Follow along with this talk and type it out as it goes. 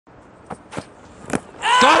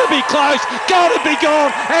got to be close, got to be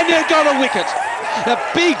gone, and you've got a wicket. A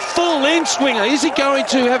big full in swinger. Is he going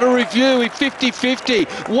to have a review in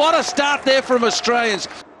 50-50? What a start there from Australians.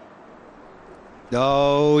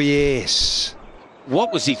 Oh, yes.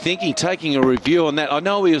 What was he thinking, taking a review on that? I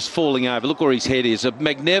know he was falling over. Look where his head is. A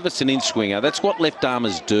magnificent in-swinger. That's what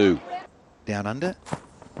left-armers do. Down under.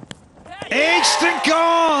 Instant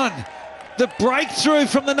gone! The breakthrough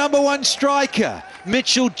from the #1 striker.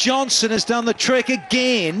 Mitchell Johnson has done the trick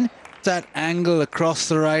again. That angle across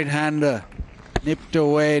the right-hander. Nipped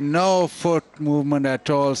away, no foot movement at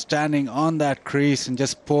all, standing on that crease and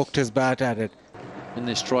just poked his bat at it. And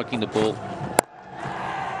they're striking the ball.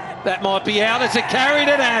 That might be out. Is it carried?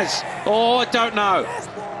 It has. Oh, I don't know.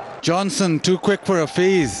 Johnson too quick for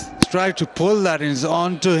Hafeez. Tried to pull that and it's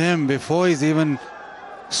onto him before he's even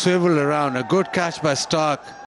swiveled around. A good catch by Stark.